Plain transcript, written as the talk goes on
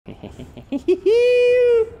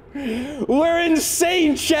We're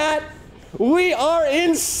insane, chat! We are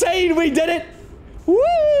insane! We did it!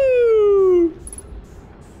 Woo!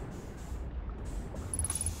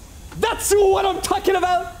 That's what I'm talking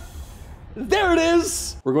about! There it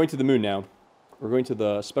is! We're going to the moon now. We're going to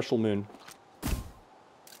the special moon.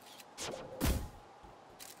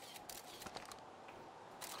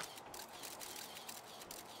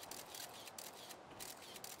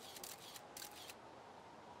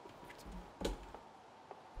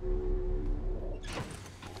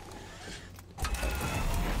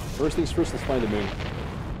 First things first, let's find the moon.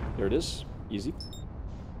 There it is. Easy.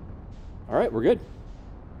 Alright, we're good.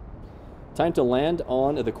 Time to land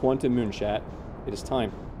on the quantum moon, chat. It is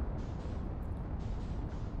time.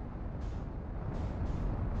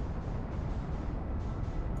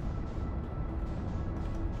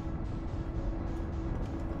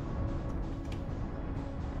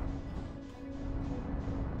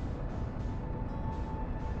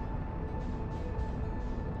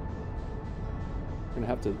 Gonna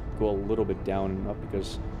have to go a little bit down and up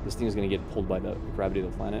because this thing is gonna get pulled by the gravity of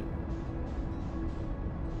the planet.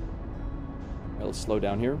 Alright, let's slow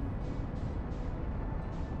down here.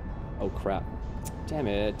 Oh crap. Damn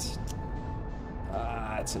it.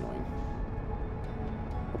 Ah, that's annoying.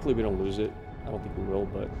 Hopefully we don't lose it. I don't think we will,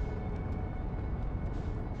 but...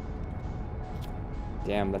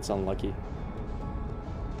 Damn, that's unlucky.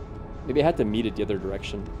 Maybe I had to meet it the other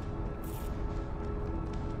direction.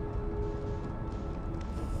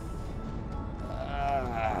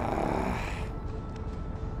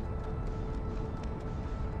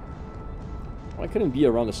 Why couldn't it be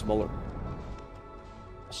around a smaller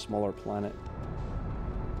planet?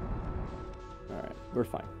 Alright, we're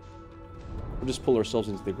fine. We'll just pull ourselves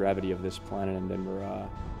into the gravity of this planet and then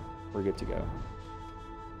we're good to go.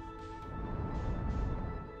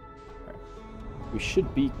 Alright. We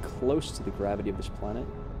should be close to the gravity of this planet.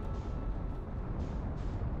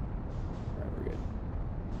 Alright, we're good.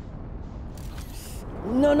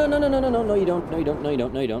 No, you don't. No, you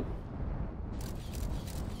don't.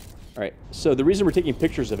 Alright, so the reason we're taking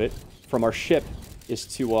pictures of it from our ship is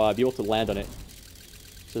to be able to land on it.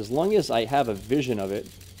 So as long as I have a vision of it...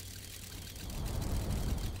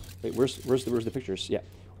 Wait, where's the pictures? Yeah.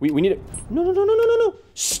 We need it. No.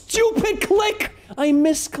 Stupid click! I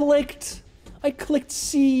misclicked. I clicked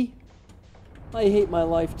C. I hate my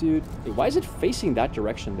life, dude. Hey, why is it facing that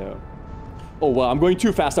direction, though? Oh, well, I'm going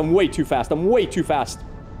too fast. I'm way too fast. I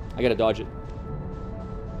gotta dodge it.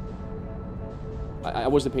 I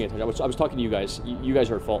wasn't paying attention. I was talking to you guys. You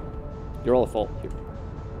guys are at fault. You're all at fault here.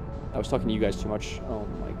 I was talking to you guys too much. Oh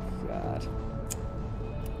my god.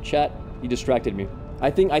 Chat, you distracted me.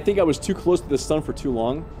 I think I was too close to the sun for too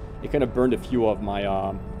long. It kind of burned a few of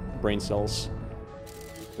my brain cells.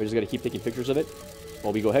 We just gotta keep taking pictures of it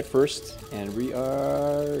while we go head first, and we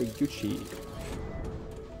are Gucci.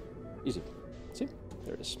 Easy. See?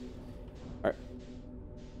 There it is. Alright.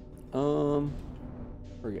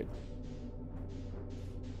 We're good.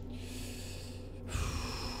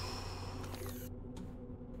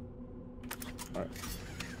 Alright.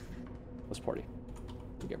 Let's party.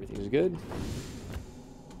 I think everything is good.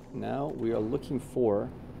 Now we are looking for...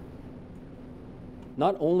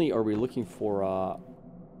 Not only are we looking for...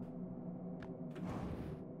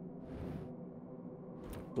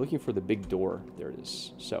 We're looking for the big door. There it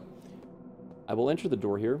is. So, I will enter the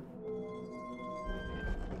door here.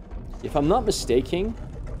 If I'm not mistaken,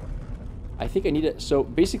 I think I need to... So,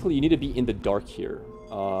 basically, you need to be in the dark here.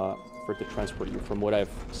 For it to transport you, from what I've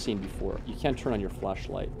seen before. You can't turn on your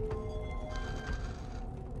flashlight.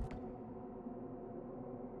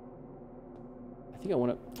 I think I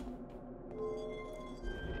want to...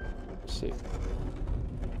 Let's see.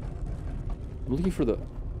 I'm looking for the...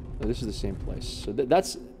 Oh, this is the same place. So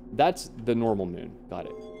that's the normal moon. Got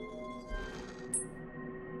it.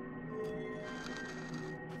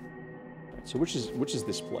 Right, so which is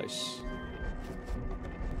this place?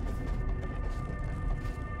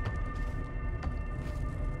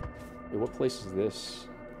 Wait, what place is this?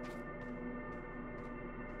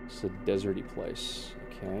 It's a deserty place.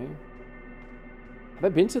 Okay. Have I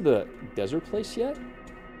been to the desert place yet?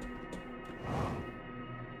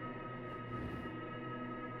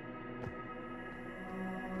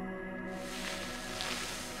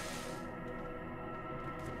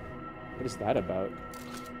 What is that about?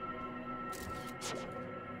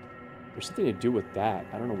 There's something to do with that.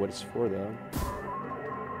 I don't know what it's for, though.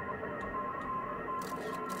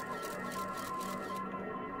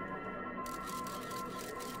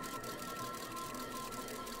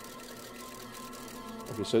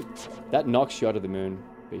 Okay, so that knocks you out of the moon,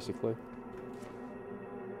 basically.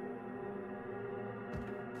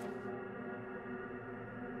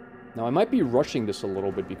 Now, I might be rushing this a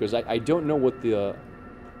little bit because I don't know what the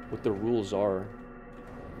rules are.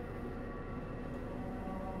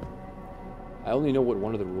 I only know what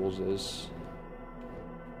one of the rules is.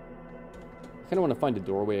 I kind of want to find a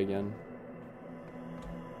doorway again.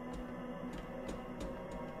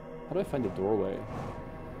 How do I find the doorway?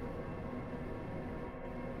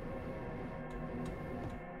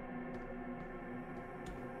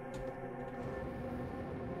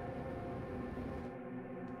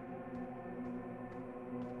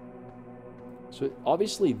 So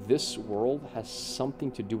obviously this world has something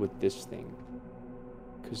to do with this thing,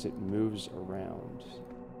 because it moves around.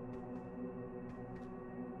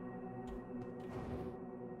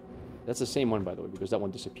 That's the same one, by the way, because that one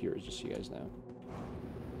disappears, just so you guys know.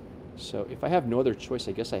 So if I have no other choice,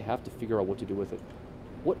 I guess I have to figure out what to do with it.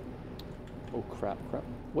 What? Oh, crap.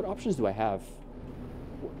 What options do I have?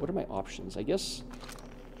 What are my options? I guess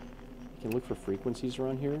I can look for frequencies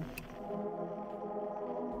around here.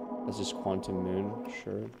 That's just quantum moon,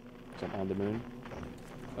 sure, because I'm on the moon.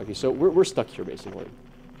 Okay, so we're stuck here, basically.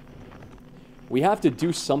 We have to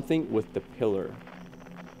do something with the pillar.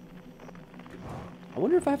 I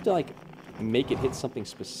wonder if I have to, like, make it hit something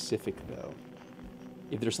specific, though.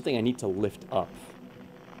 If there's something I need to lift up.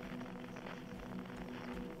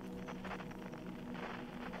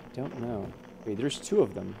 I don't know. Wait, there's two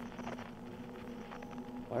of them.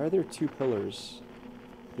 Why are there two pillars?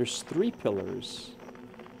 There's three pillars.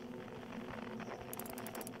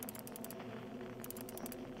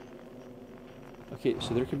 Okay,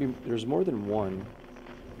 so there's more than one.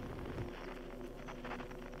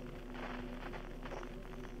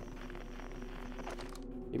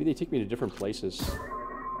 Maybe they take me to different places.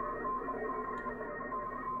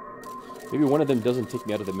 Maybe one of them doesn't take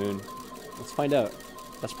me out of the moon. Let's find out.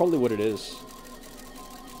 That's probably what it is.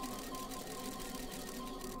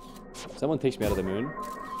 Someone takes me out of the moon.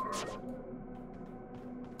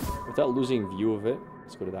 Without losing view of it,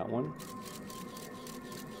 let's go to that one.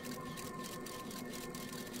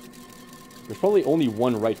 There's probably only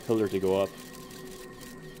one right pillar to go up.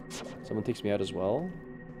 Someone takes me out as well.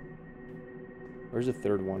 Where's the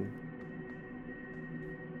third one?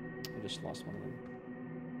 I just lost one of them.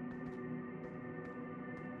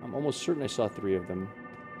 I'm almost certain I saw three of them.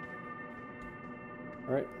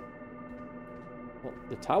 Alright. Well,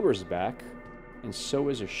 the tower's back, and so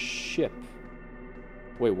is a ship.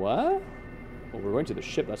 Wait, what? Well, we're going to the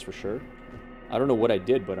ship, that's for sure. I don't know what I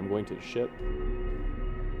did, but I'm going to the ship.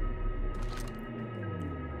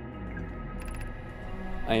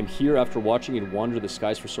 I am here after watching it wander the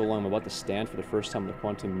skies for so long. I'm about to stand for the first time on the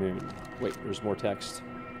quantum moon. Wait, there's more text.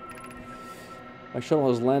 My shuttle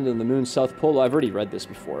has landed on the moon's south pole. I've already read this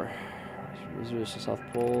before. Is there a south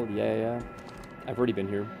pole? Yeah. I've already been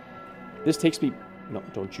here. This takes me... No,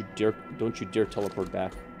 don't you dare teleport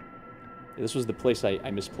back. Yeah, this was the place I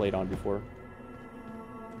misplayed on before.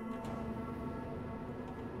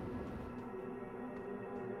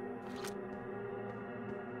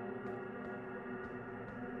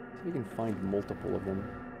 See if we can find multiple of them.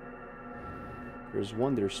 There's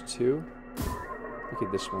one, there's two. Look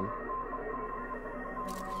at this one.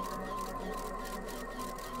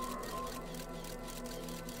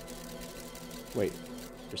 Wait,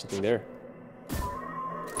 there's something there.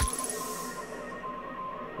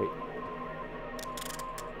 Wait.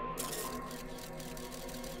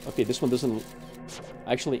 Okay, this one doesn't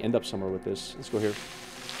actually end up somewhere with this. Let's go here.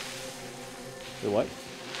 Wait, what?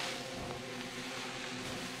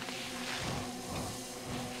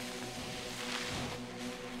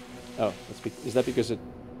 Oh, is that because it...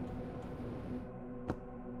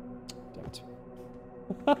 Damn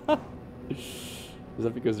it. Is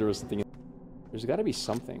that because there was something... There's got to be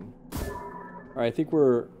something. Alright, I think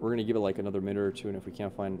we're going to give it like another minute or two, and if we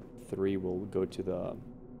can't find three, we'll go to the...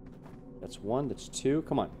 That's one, that's two.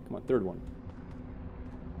 Come on, third one.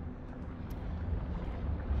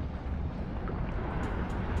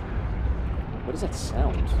 What does that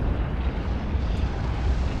sound?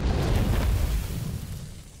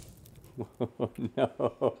 Oh,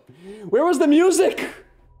 no. Where was the music?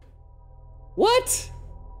 What?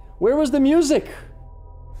 Where was the music?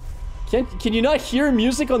 Can you not hear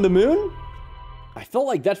music on the moon? I felt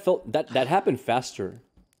like that happened faster.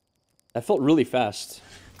 That felt really fast.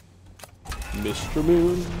 Mr.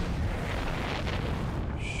 Moon,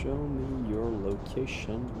 show me your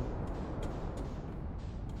location.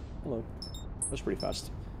 Hello. That was pretty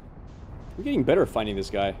fast. We're getting better at finding this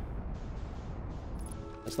guy.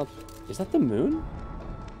 That's not... Is that the moon?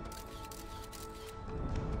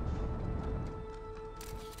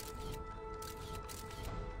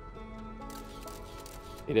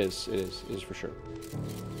 It is for sure.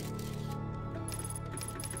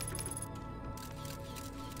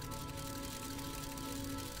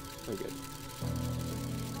 Very good.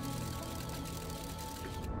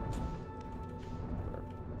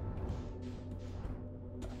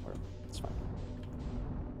 It's fine.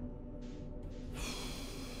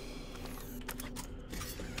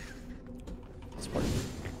 It's part.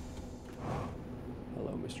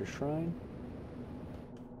 Hello, Mr. Shrine.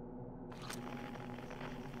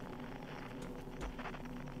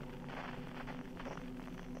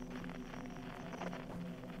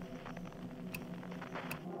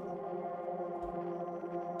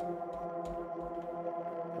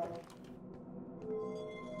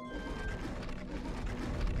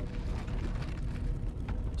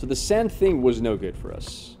 So the sand thing was no good for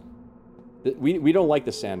us. We don't like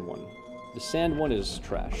the sand one. The sand one is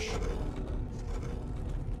trash.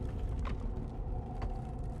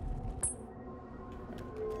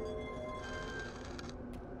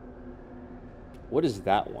 What is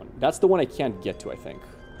that one? That's the one I can't get to, I think.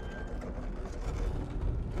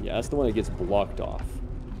 Yeah, that's the one that gets blocked off.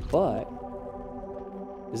 But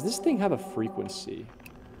does this thing have a frequency?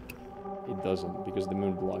 It doesn't, because the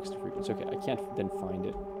moon blocks the frequency. Okay, I can't then find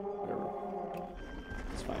it. Whatever.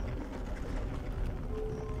 It's fine.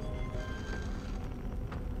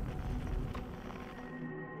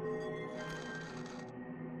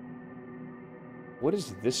 What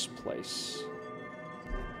is this place?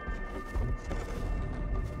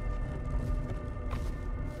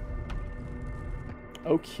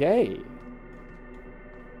 Okay.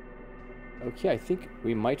 Okay, I think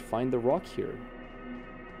we might find the rock here.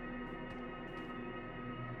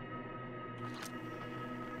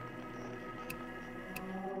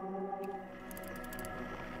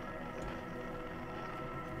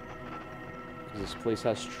 This place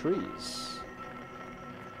has trees.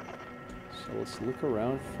 So let's look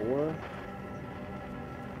around for...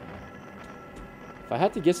 If I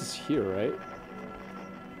had to guess, it's here, right?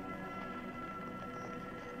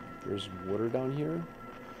 There's water down here.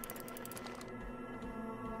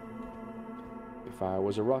 If I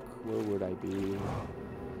was a rock, where would I be?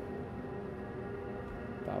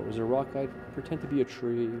 If I was a rock, I'd pretend to be a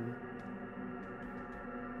tree.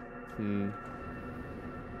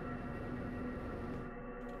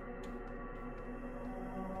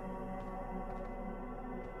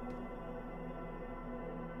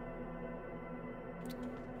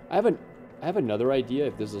 I have another idea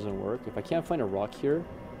if this doesn't work. If I can't find a rock here,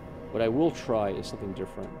 what I will try is something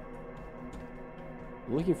different.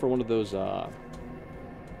 I'm looking for one of those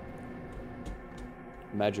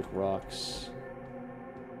magic rocks.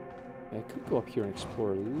 I could go up here and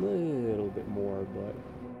explore a little bit more, but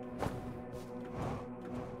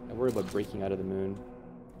I worry about breaking out of the moon.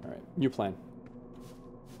 Alright, new plan.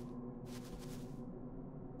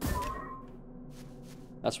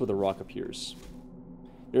 That's where the rock appears.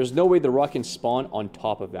 There's no way the rock can spawn on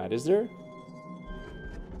top of that, is there?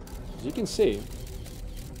 As you can see,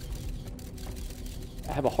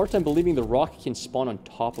 I have a hard time believing the rock can spawn on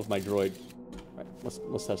top of my droid. Alright,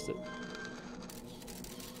 let's test it.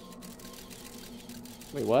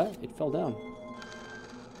 Wait, what? It fell down.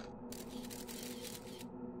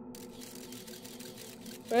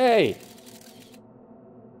 Hey!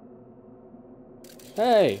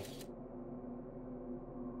 Hey!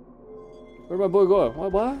 Where'd my boy go?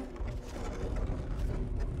 What?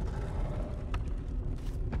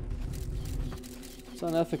 It's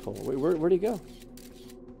unethical. Wait, where'd he go?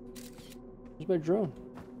 Where's my drone?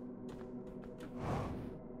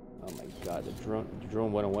 Oh my god, the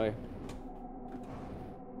drone went away.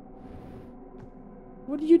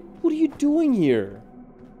 What are you doing here?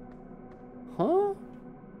 Huh?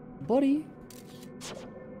 Buddy?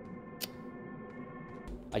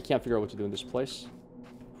 I can't figure out what to do in this place.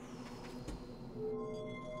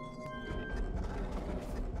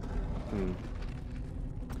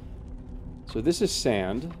 So this is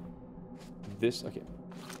sand. This, okay.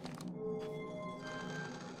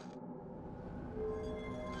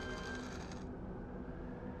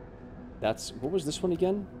 That's, what was this one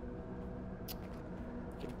again?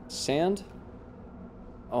 Okay. Sand.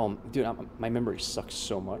 Oh, dude, my memory sucks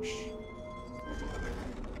so much.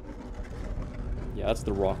 Yeah, that's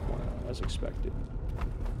the rock one, as expected.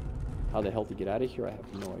 How the hell to get out of here, I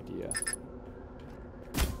have no idea.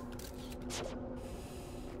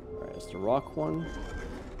 The rock one.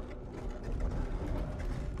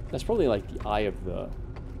 That's probably like the eye of the...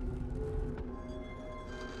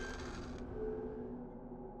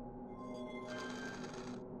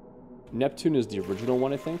 Neptune is the original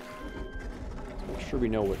one, I think. Let's make sure we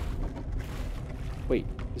know what... Wait,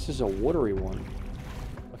 this is a watery one.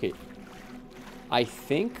 Okay. I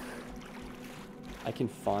think I can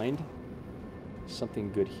find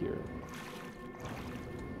something good here.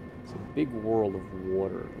 It's a big world of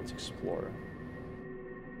water. Let's explore.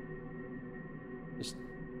 Just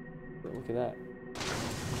look at that.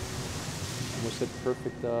 Almost a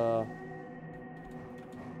perfect,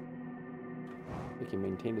 we can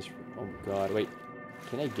maintain this. Oh god, wait.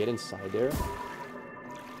 Can I get inside there?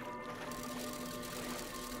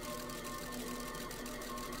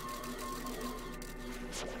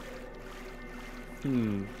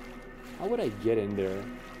 How would I get in there?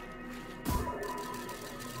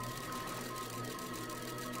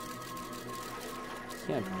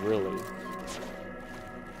 Can't really.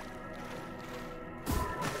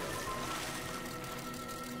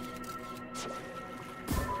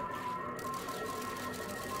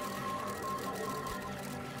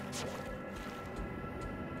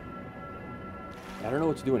 I don't know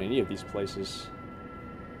what to do in any of these places.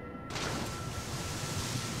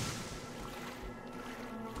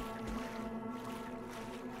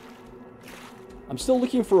 I'm still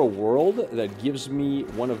looking for a world that gives me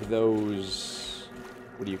one of those...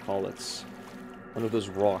 What do you call it? One of those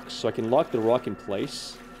rocks. So I can lock the rock in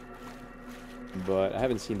place. But I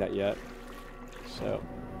haven't seen that yet. So...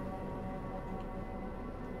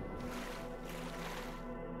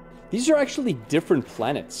 These are actually different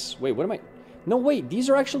planets. Wait, what am I... No, wait, these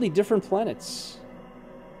are actually different planets.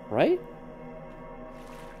 Right?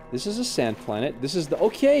 This is a sand planet. This is the...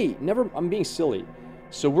 Okay, never... I'm being silly.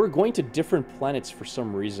 So we're going to different planets for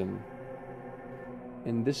some reason.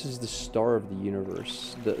 And this is the star of the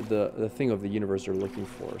universe. The thing of the universe they're looking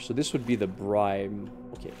for. So this would be the brine.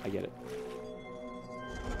 Okay, I get it.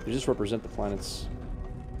 They just represent the planets.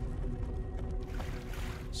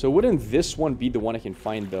 So wouldn't this one be the one I can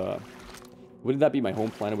find the... Wouldn't that be my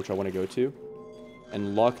home planet, which I want to go to?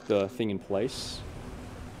 And lock the thing in place?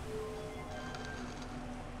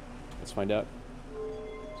 Let's find out.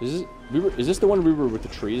 So is this the one we were with the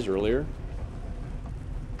trees earlier?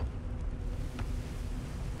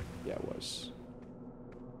 Yeah, it was.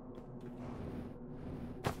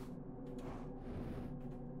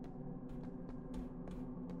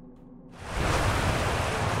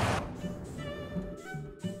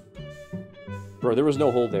 Bro, there was no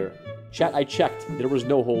hole there. Chat, I checked. There was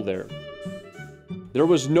no hole there. There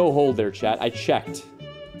was no hole there, chat. I checked.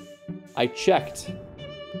 I checked.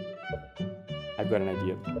 I've got an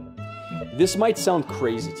idea. This might sound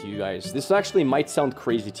crazy to you guys. This actually might sound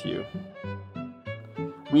crazy to you.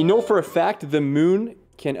 We know for a fact the moon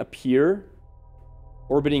can appear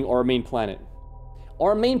orbiting our main planet.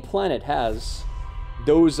 Our main planet has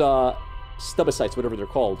those stubicites, whatever they're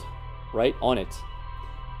called, right? On it.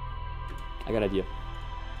 I got an idea.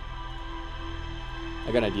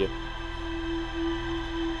 I got an idea.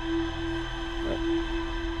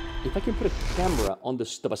 Right. If I can put a camera on the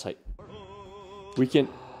stubicite, we can...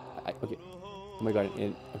 okay. Oh my god.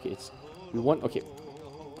 And, okay, it's... We want... Okay.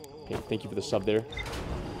 Okay, thank you for the sub there.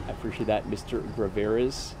 I appreciate that, Mr.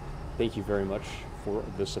 Graveres. Thank you very much for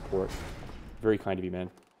the support. Very kind of you, man.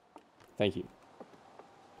 Thank you.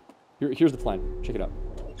 Here's the plan. Check it out.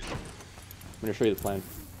 I'm going to show you the plan.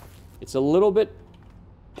 It's a little bit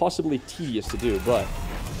possibly tedious to do, but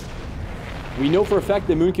we know for a fact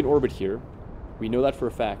the moon can orbit here. We know that for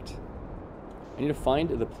a fact. I need to find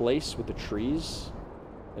the place with the trees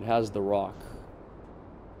that has the rock.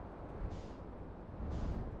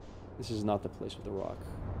 This is not the place with the rock.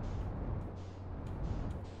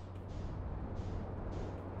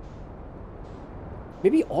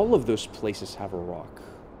 Maybe all of those places have a rock.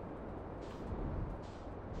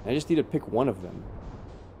 I just need to pick one of them.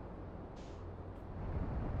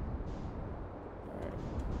 Alright.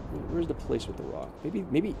 Where's the place with the rock?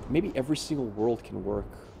 Maybe every single world can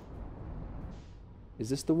work. Is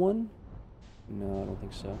this the one? No, I don't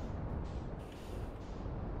think so.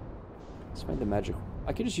 Let's find the magic.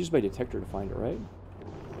 I could just use my detector to find it, right?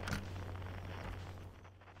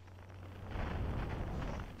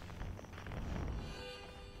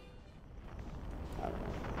 I don't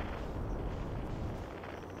know.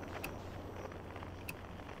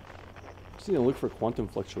 Just need to look for quantum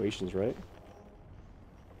fluctuations, right?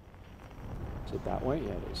 Is it that way?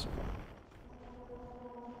 Yeah, it is. Okay.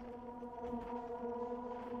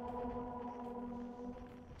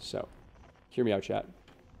 So, hear me out, chat.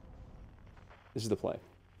 This is the play.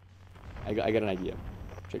 I got an idea.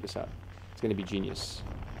 Check this out. It's gonna be genius.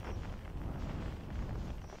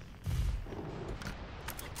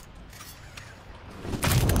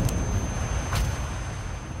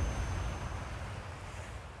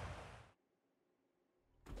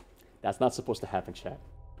 That's not supposed to happen, chat.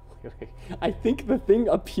 I think the thing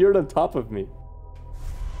appeared on top of me.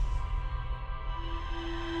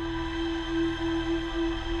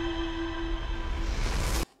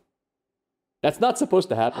 That's not supposed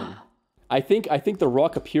to happen. I think the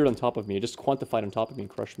rock appeared on top of me. It just quantified on top of me and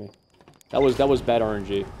crushed me. That was bad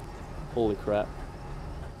RNG. Holy crap.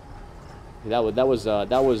 That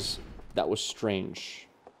was strange.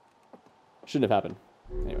 Shouldn't have happened.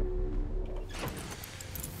 Anyway.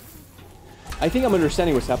 I think I'm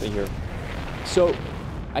understanding what's happening here. So,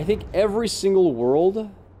 I think every single world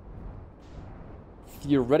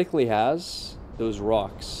theoretically has those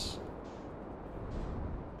rocks.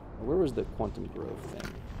 Where was the Quantum Grove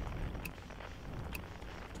thing?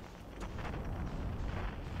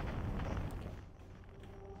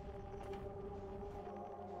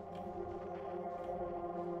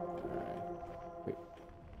 Alright. Wait.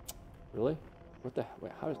 Really? What the...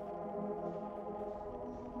 Wait, how is...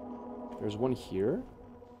 There's one here?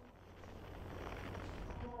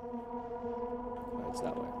 Oh, it's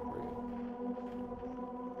that way. Very good.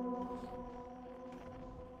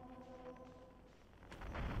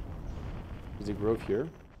 Is the grove here?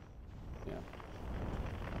 Yeah.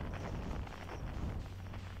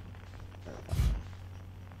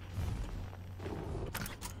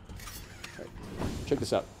 Alright. Check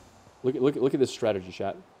this out. Look at this strategy,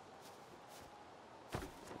 chat.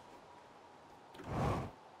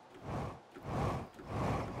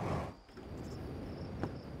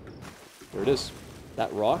 There it is.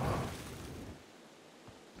 That rock.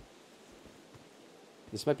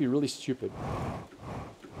 This might be really stupid.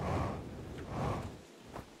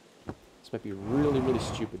 This might be really, really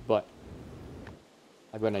stupid, but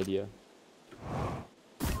I've got an idea.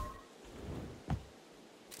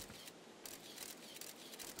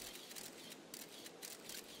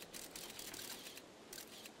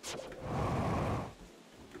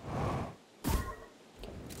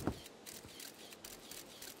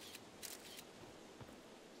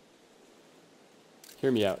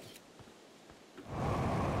 Hear me out.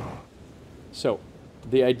 So,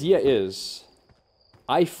 the idea is,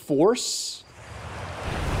 I force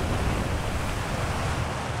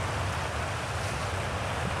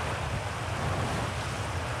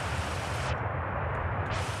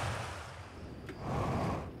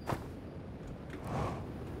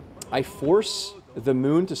the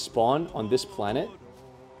moon to spawn on this planet.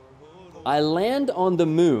 I land on the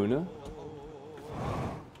moon,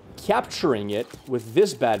 capturing it with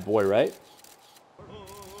this bad boy, right?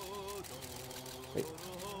 Wait.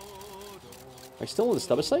 Am I still on the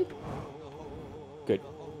stubicite? Good.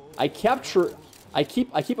 I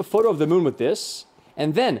keep a photo of the moon with this,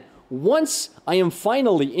 and then once I am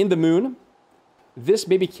finally in the moon, this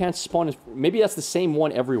maybe can't spawn. Maybe that's the same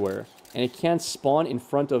one everywhere, and it can't spawn in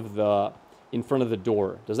front of the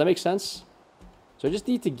door. Does that make sense? So I just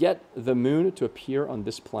need to get the moon to appear on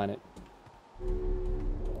this planet.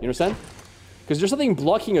 You understand? Because there's something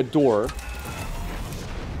blocking a door.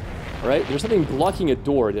 Alright? There's something blocking a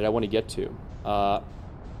door that I want to get to.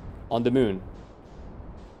 On the moon.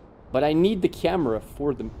 But I need the camera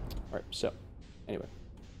for the... Alright, so. Anyway.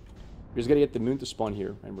 We just gotta get the moon to spawn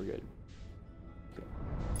here, and we're good. Okay.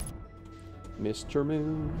 Mr.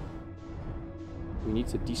 Moon. We need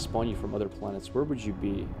to despawn you from other planets. Where would you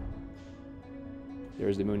be?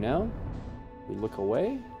 There's the moon now. We look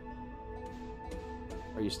away.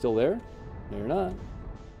 Are you still there? No, you're not.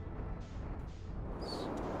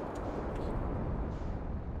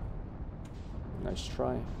 Nice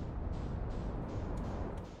try.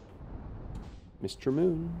 Mr.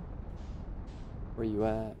 Moon. Where you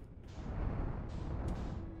at?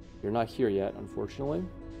 You're not here yet, unfortunately.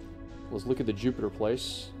 Let's look at the Jupiter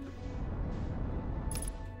place.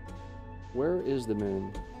 Where is the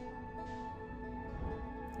moon?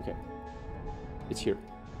 Okay. It's here.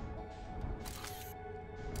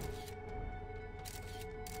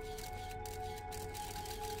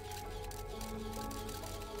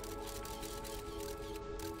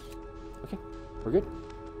 Okay, we're good.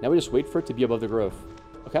 Now we just wait for it to be above the grove.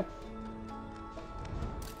 Okay?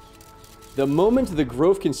 The moment the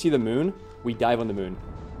grove can see the moon, we dive on the moon.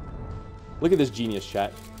 Look at this genius,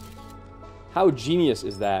 chat. How genius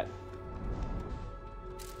is that?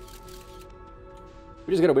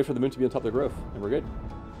 We just gotta wait for the moon to be on top of the grove, and we're good.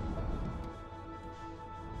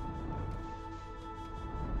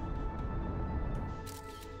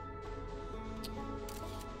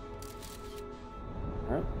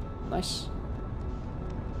 Alright, nice.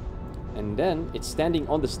 And then, it's standing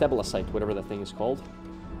on the Stabilisite, whatever that thing is called.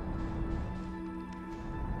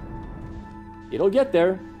 It'll get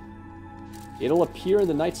there. It'll appear in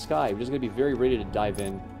the night sky. We're just gonna be very ready to dive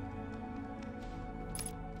in.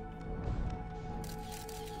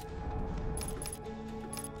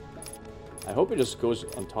 I hope it just goes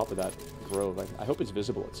on top of that grove. I hope it's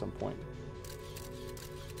visible at some point.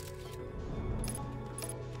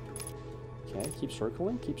 Okay, keep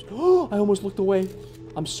circling. Oh, I almost looked away.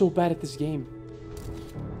 I'm so bad at this game.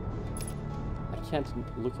 I can't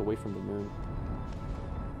look away from the moon.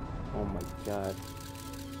 Oh my god.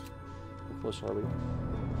 How close are we?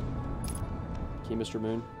 Okay, Mr.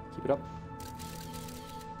 Moon. Keep it up.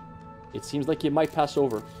 It seems like you might pass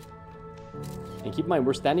over. And keep in mind,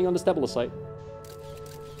 we're standing on the Stabilisite.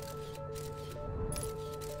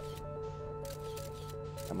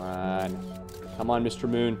 Come on. Come on, Mr.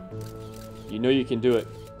 Moon. You know you can do it.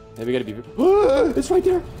 Now we gotta be... It's right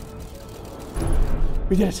there!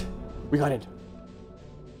 We did it! We got in.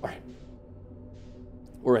 Alright.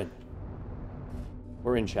 We're in.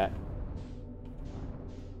 We're in, chat.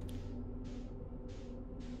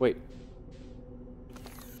 Wait.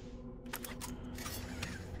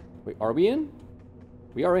 Wait, are we in?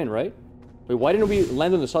 We are in, right? Wait, why didn't we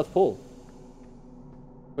land on the South Pole?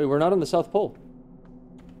 Wait, we're not on the South Pole.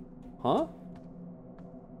 Huh?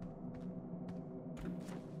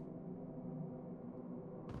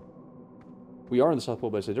 We are on the South Pole,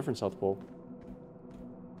 but it's a different South Pole.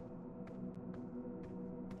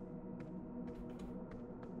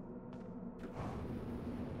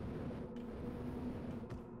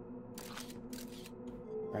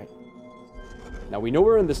 Right. Now we know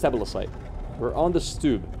we're in the Stabilisite. We're on the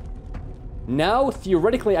Stube. Now,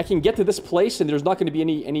 theoretically, I can get to this place and there's not going to be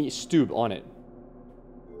any Stube on it.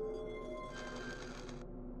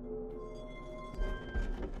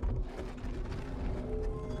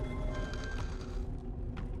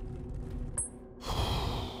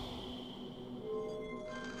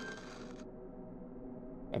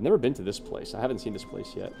 I've never been to this place. I haven't seen this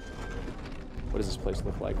place yet. What does this place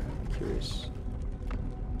look like? I'm curious.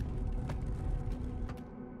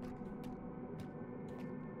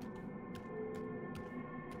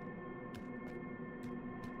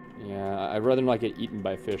 Yeah, I'd rather not get eaten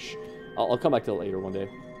by fish. I'll come back to it later one day.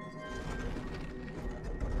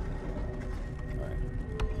 Alright.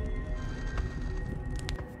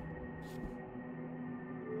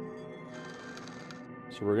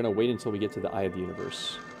 So we're gonna wait until we get to the Eye of the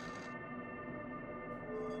Universe.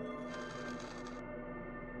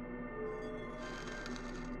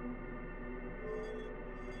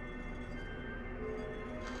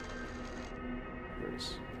 There it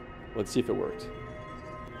is. Let's see if it worked.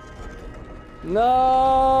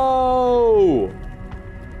 No!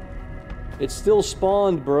 It still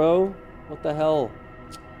spawned, bro. What the hell?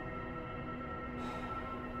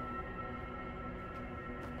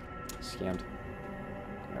 Scammed.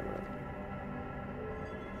 Right.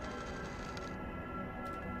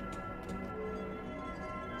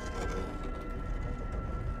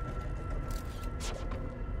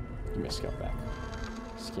 Give me a scout back.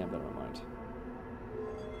 Scammed out of my mind.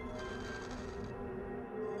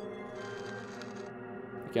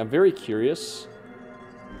 Okay, I'm very curious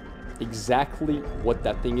exactly what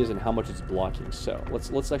that thing is and how much it's blocking. So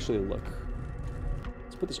let's actually look.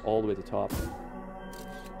 Let's put this all the way at the top.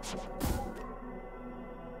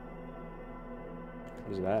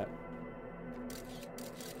 What is that?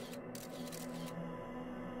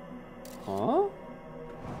 Huh?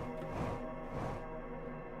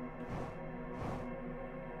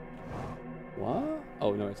 What?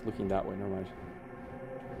 Oh no, it's looking that way. Never mind.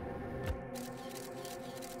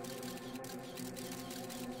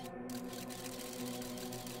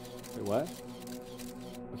 What?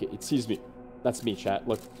 Okay, it sees me. That's me, chat.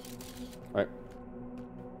 Look. Alright.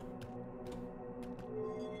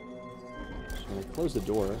 So when I close the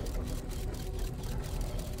door...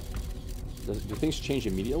 Do things change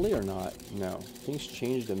immediately or not? No. Things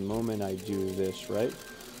change the moment I do this, right?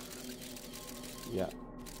 Yeah.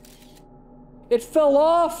 It fell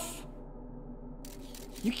off!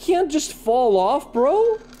 You can't just fall off,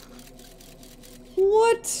 bro!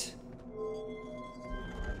 What?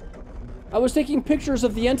 I was taking pictures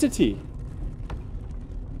of the entity.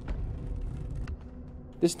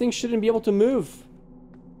 This thing shouldn't be able to move.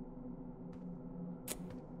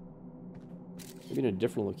 Maybe in a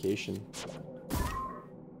different location.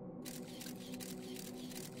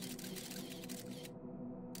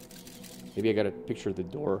 Maybe I got a picture of the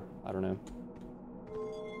door. I don't know.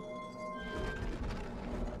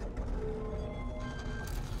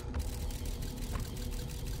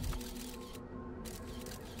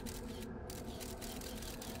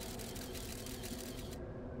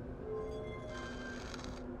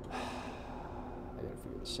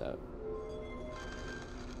 Out.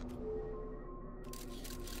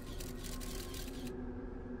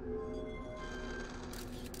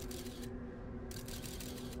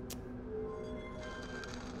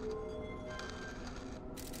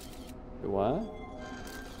 What?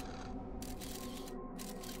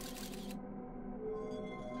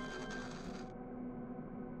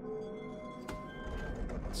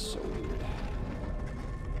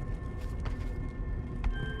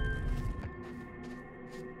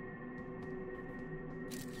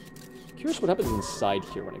 Curious what happens inside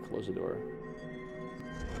here when I close the door.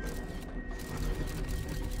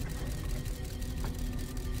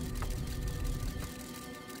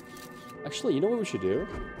 Actually, you know what we should do?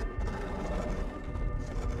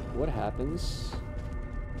 What happens?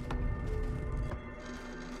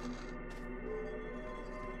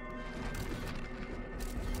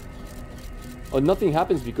 Oh, nothing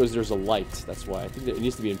happens because there's a light. That's why. I think that it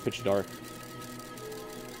needs to be in pitch dark.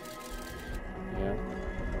 Yeah.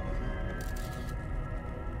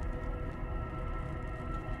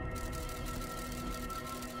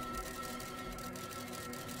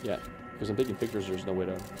 Yeah, because I'm taking pictures, there's no way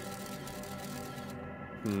to...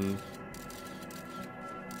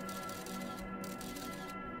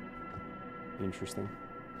 Interesting.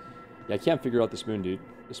 Yeah, I can't figure out this moon, dude.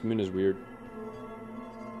 This moon is weird.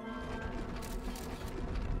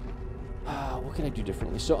 What can I do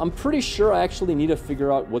differently? So I'm pretty sure I actually need to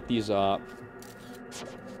figure out what these, let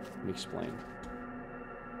me explain.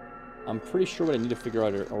 I'm pretty sure what I need to figure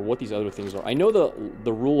out or what these other things are. I know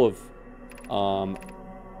the rule of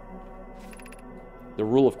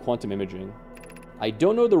quantum imaging. I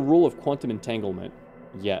don't know the rule of quantum entanglement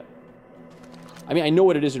yet. I mean, I know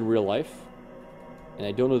what it is in real life, and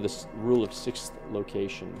I don't know this rule of sixth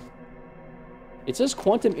location. It says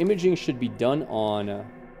quantum imaging should be done on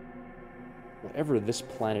whatever this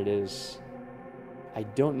planet is. I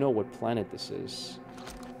don't know what planet this is.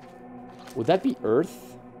 Would that be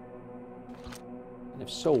Earth? And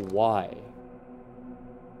if so, why?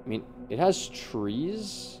 I mean, it has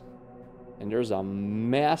trees, and there's a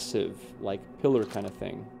massive, like, pillar kind of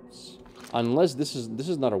thing. Unless this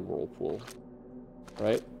is not a whirlpool,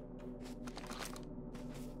 right?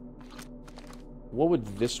 What would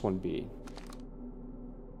this one be?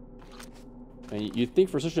 And you'd think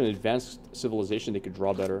for such an advanced civilization they could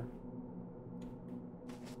draw better.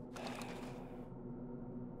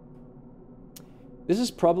 This is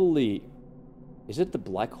probably... Is it the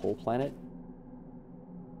black hole planet?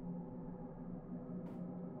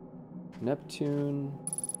 Neptune,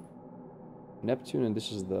 and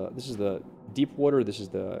this is the deep water. This is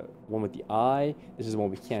the one with the eye. This is the one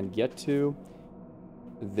we can't get to.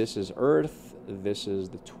 This is Earth. This is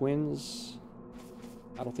the twins.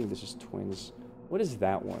 I don't think this is twins. What is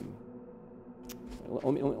that one?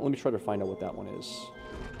 Let me try to find out what that one is,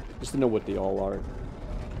 just to know what they all are.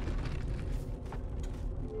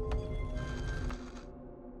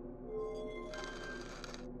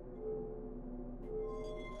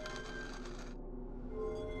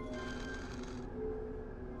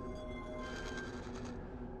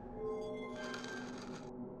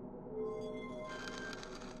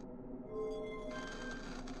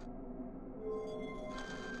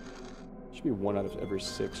 Should be 1 out of every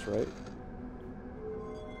 6, right?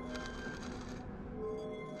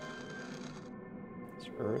 It's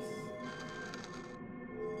Earth.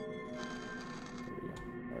 There we go.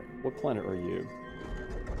 Alright, what planet are you?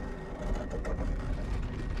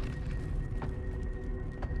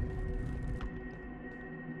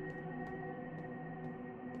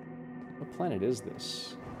 What planet is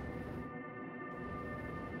this?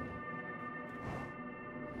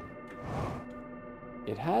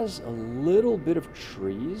 It has a little bit of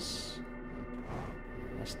trees.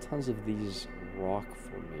 It has tons of these rock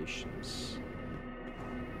formations.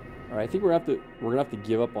 All right, I think we're gonna have to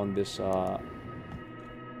give up on this on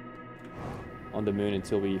the moon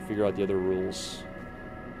until we figure out the other rules.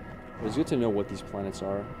 But it's good to know what these planets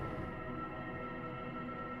are.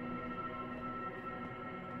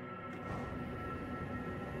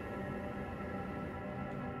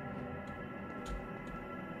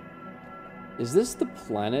 Is this the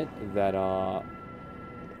planet that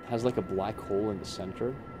has like a black hole in the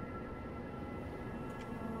center?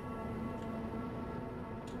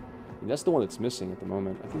 And that's the one that's missing at the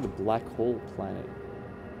moment. I think the black hole planet.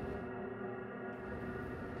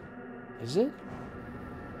 Is it?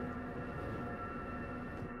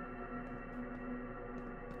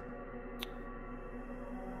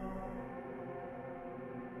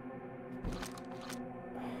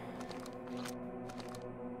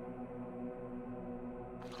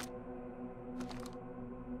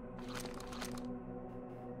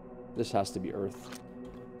 This has to be Earth.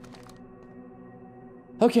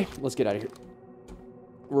 Okay, let's get out of here.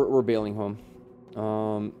 We're bailing home.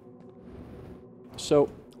 So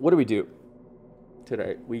what do we do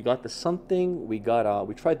today? We got the something. We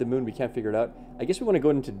tried the moon. We can't figure it out. I guess we want to go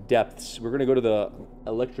into depths. We're gonna go to the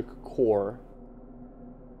electric core.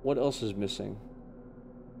 What else is missing?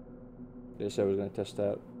 I said I was gonna test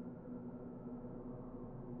out.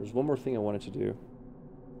 There's one more thing I wanted to do.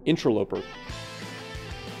 Interloper.